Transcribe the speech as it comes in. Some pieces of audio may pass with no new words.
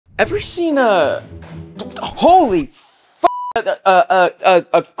Ever seen a... Holy f***,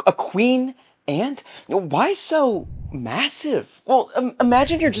 a queen ant? Why so massive? Well,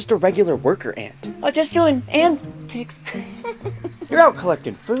 imagine you're just a regular worker ant. Just doing antics. You're out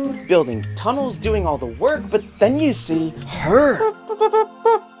collecting food, building tunnels, doing all the work, but then you see her.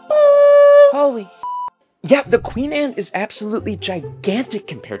 Holy. Yeah, the queen ant is absolutely gigantic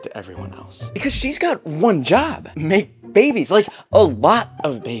compared to everyone else. Because she's got one job: make babies, like a lot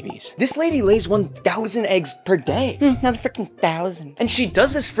of babies. This lady lays 1,000 eggs per day. Not a freaking 1,000. And she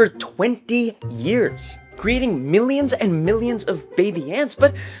does this for 20 years, creating millions and millions of baby ants.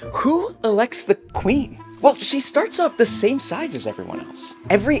 But who elects the queen? Well, she starts off the same size as everyone else.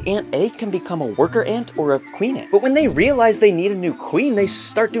 Every ant egg can become a worker ant or a queen ant. But when they realize they need a new queen, they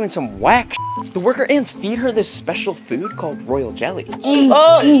start doing some whack shit. The worker ants feed her this special food called royal jelly.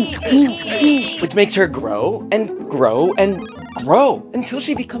 Which makes her grow and grow and grow until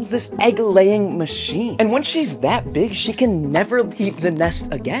she becomes this egg-laying machine. And once she's that big, she can never leave the nest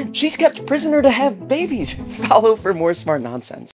again. She's kept prisoner to have babies. Follow for more smart nonsense.